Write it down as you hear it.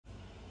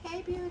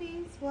Hey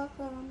beauties,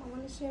 welcome. I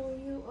want to share with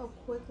you a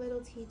quick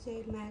little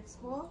Tjmaxx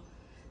haul.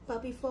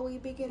 But before we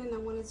begin, I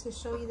wanted to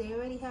show you, they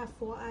already have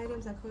 4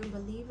 items. I couldn't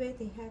believe it.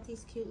 They had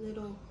these cute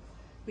little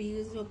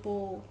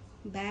reusable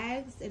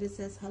bags, and it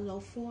says hello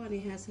for, and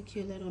it has the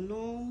cute little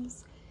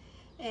gnomes,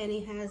 and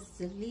it has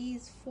the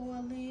leaves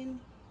falling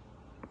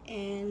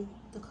and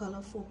the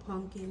colorful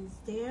pumpkins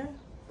there.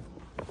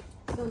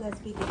 So let's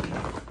begin.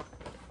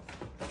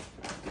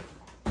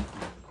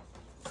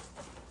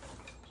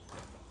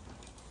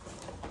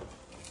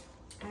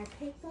 I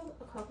picked up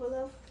a couple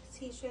of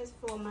t-shirts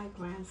for my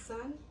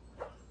grandson,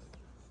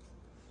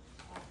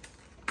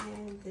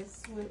 and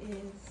this one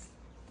is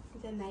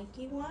the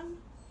Nike one.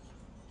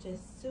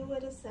 Just do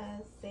what it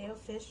says. They're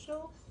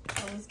official.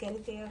 Always get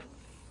it there,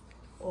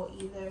 or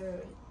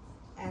either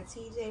at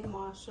TJ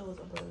Marshalls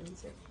or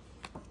Burlington.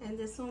 And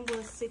this one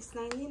was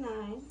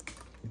 $6.99.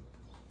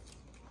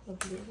 The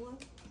blue one.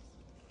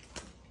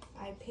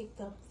 I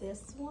picked up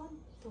this one,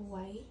 the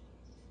white,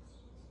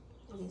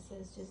 and it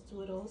says just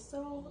do it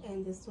also,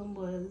 and this one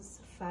was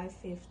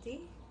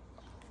 $5.50.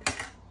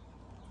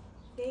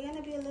 They're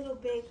gonna be a little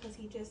big because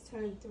he just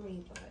turned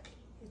 3, but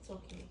it's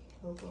okay,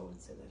 he'll go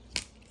into them.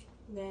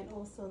 Then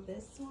also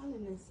this one,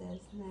 and it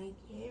says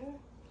Nike Air,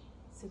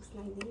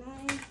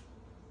 $6.99,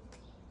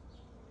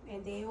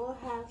 and they all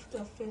have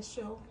the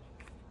official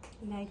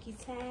Nike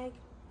tag.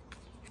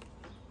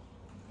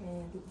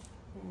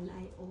 And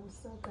I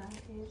also got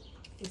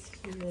this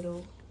cute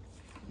little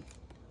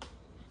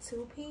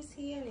 2-piece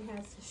here, and it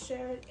has the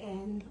shirt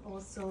and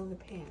also the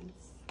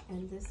pants.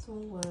 And this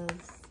one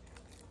was,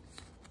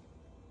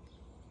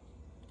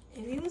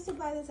 if you was to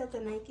buy this at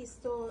the Nike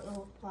store,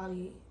 it'll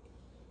probably,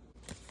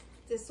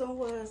 this one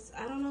was,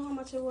 I don't know how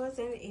much it was,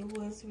 and it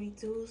was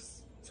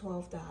reduced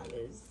 $12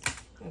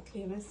 at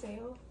clearance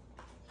sale.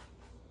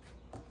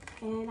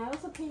 And I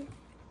also picked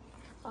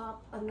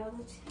up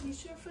another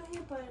t-shirt for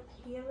him, but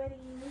he already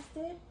used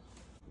it.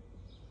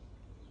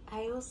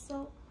 I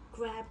also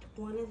grabbed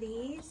one of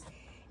these,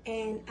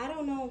 and I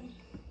don't know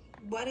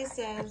what it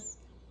says,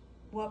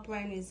 what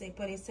brand is it,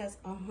 but it says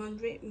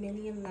 100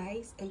 million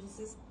likes, and this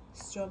is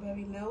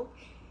strawberry milk,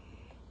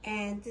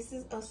 and this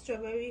is a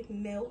strawberry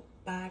milk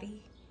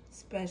body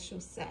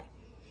special set.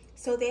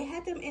 So they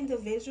had them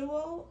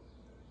individual,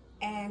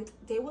 and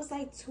there was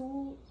like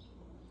 2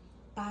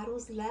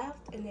 bottles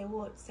left, and they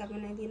were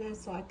 $7.99.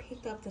 So I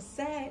picked up the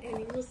set, and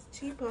it was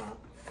cheaper.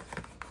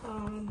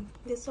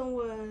 This one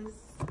was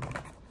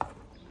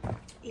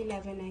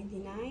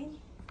 $11.99,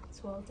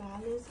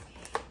 $12,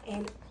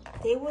 and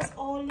there was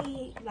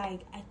only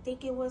like, I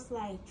think it was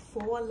like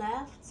 4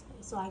 left,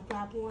 so I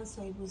grabbed one,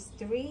 so it was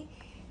 3.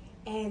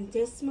 And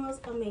this smells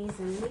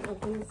amazing. Let me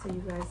open it so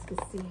you guys can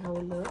see how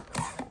it looks.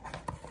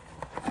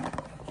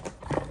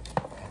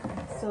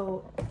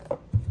 So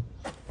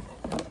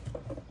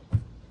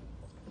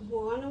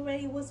one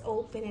already was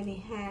open, and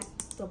it had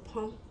the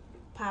pump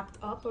popped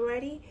up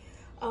already.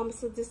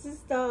 So this is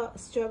the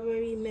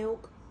strawberry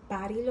milk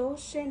body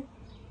lotion,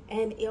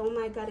 and oh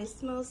my god, it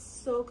smells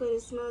so good.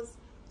 It smells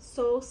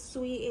so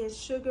sweet and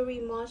sugary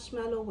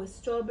marshmallow with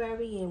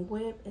strawberry and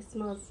whip. It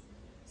smells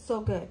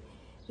so good.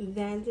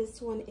 Then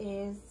this one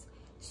is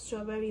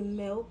strawberry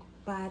milk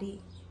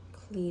body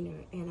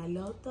cleaner, and I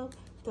love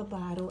the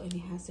bottle, and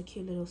it has a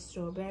cute little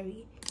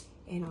strawberry,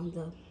 and on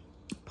the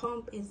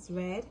pump is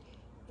red,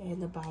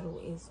 and the bottle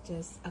is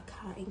just a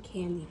cotton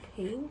candy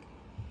pink.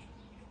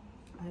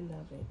 I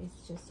love it.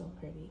 It's just so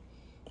pretty.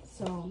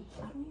 So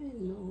I don't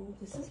even know,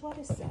 this is what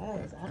it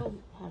says. I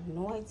don't have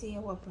no idea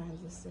what brand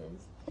this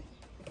is,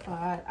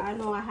 but I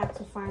know I have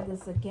to find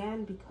this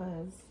again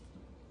because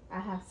I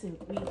have to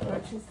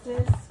repurchase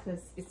this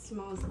because it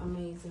smells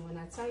amazing. When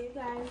I tell you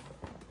guys,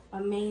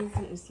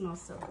 amazing, it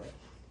smells so good.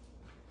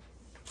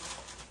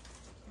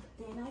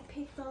 Then I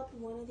picked up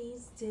one of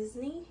these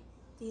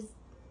these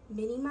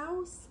Minnie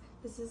Mouse.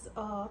 This is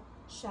a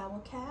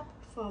shower cap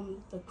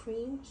from the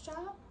cream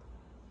shop.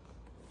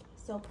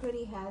 So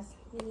pretty, has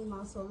Minnie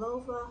Mouse all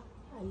over.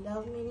 I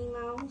love Minnie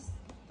Mouse.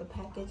 The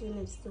packaging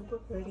is super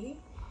pretty.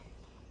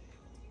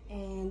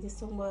 And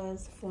this one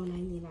was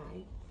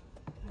 $4.99.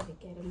 I could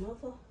get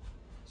another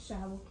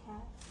shower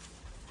cap.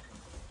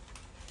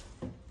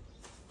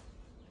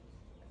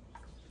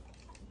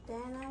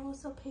 Then I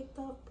also picked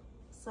up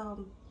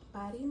some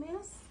body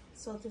mist.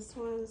 So this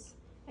one's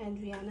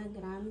Ariana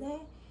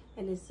Grande,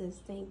 and it says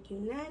thank you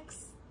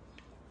next.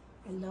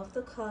 I love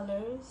the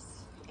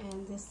colors,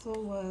 and this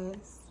one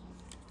was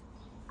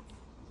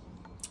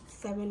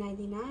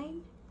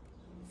 $7.99.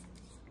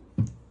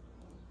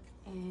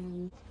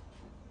 And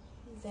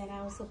then I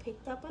also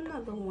picked up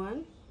another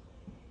one,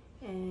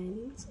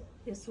 and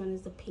this one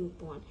is the pink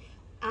one.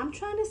 I'm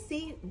trying to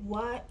see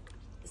what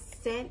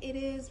scent it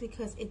is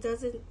because it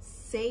doesn't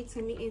say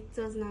to me. It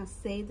does not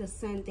say the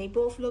scent. They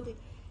both look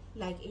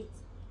like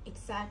it's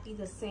exactly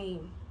the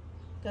same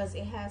because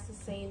it has the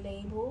same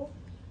label,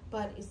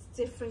 but it's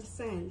different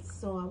scents.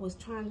 So I was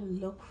trying to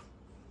look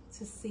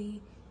to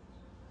see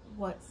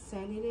what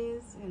scent it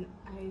is, and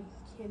I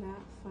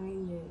cannot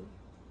find it.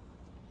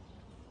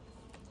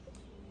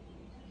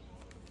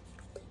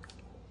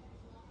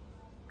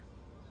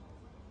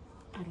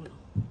 I don't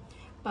know,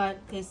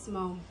 but they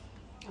smell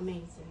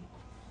amazing.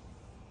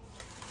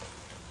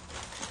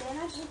 Then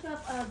I picked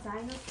up a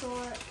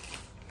dinosaur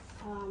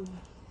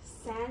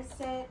sand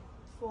set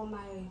for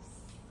my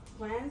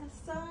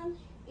grandson.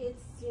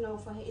 It's, you know,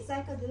 for it's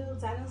like a little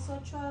dinosaur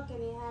truck,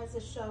 and it has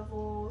the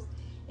shovels.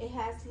 It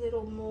has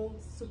little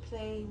molds to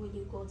play when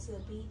you go to the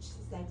beach.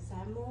 It's like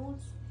sand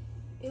molds.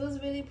 It was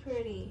really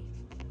pretty.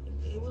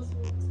 It was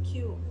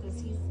cute because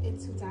he's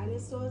into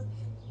dinosaurs,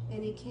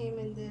 and it came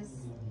in this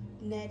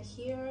net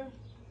here.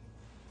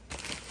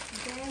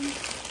 Then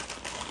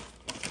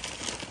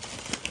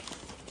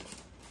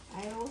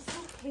I also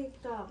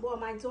picked up, well,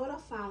 my daughter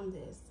found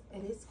this,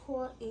 and it's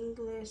called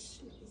English,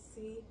 let me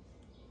see,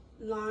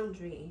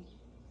 laundry.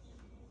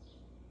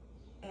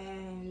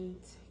 And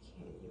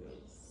can't even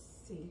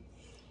see.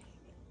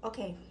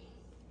 Okay,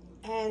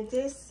 and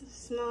this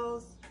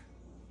smells,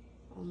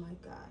 oh my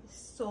god,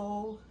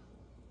 so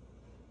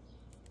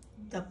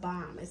the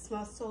bomb. It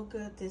smells so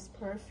good. This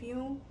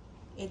perfume,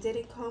 it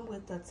didn't come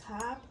with the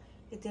top,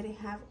 it didn't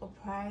have a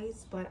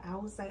price, but I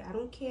was like, I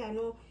don't care. I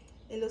know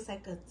it looks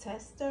like a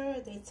tester,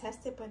 they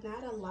tested, but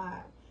not a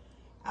lot.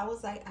 I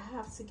was like, I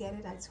have to get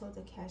it. I told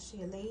the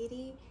cashier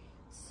lady,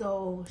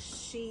 so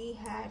she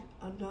had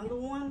another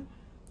one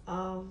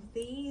of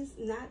these,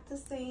 not the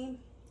same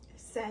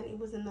scent, it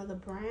was another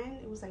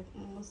brand. It was like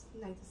almost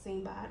like the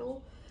same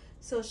bottle.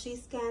 So she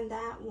scanned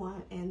that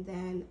one, and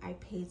then I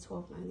paid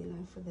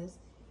 $12.99 for this,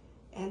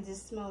 and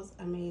this smells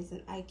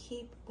amazing. I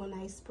keep, when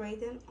I spray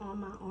them on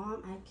my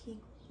arm, I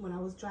keep, when I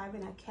was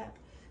driving, I kept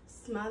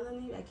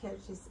smelling it. I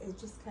kept it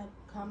just kept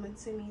coming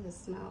to me, the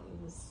smell.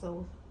 It was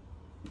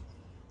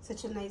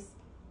such a nice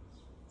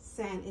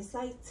scent. It's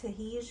like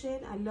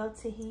Tahitian. I love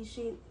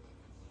Tahitian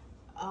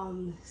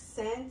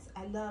scents.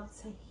 I love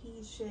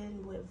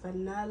Tahitian with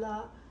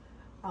vanilla,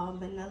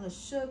 vanilla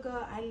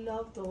sugar. I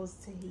love those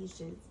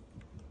Tahitian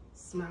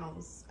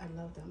smells. I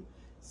love them.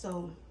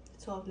 So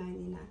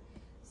 $12.99.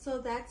 So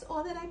that's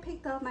all that I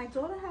picked up. My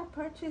daughter had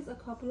purchased a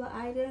couple of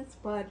items,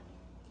 but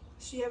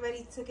she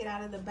already took it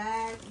out of the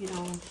bag. You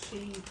know,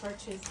 she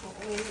purchased her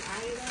own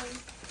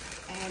items,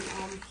 and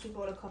she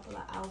bought a couple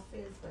of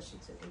outfits, but she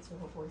took it to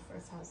her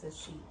boyfriend's house, and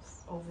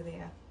she's over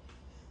there.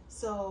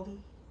 So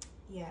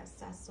yes,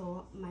 that's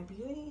all my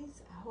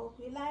beauties. I hope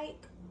you like,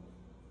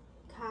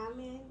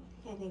 comment,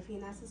 and if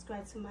you're not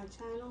subscribed to my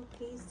channel,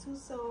 please do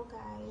so,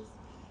 guys.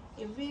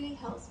 It really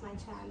helps my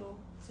channel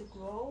to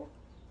grow.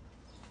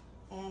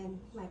 And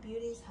my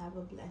beauties, have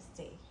a blessed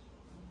day.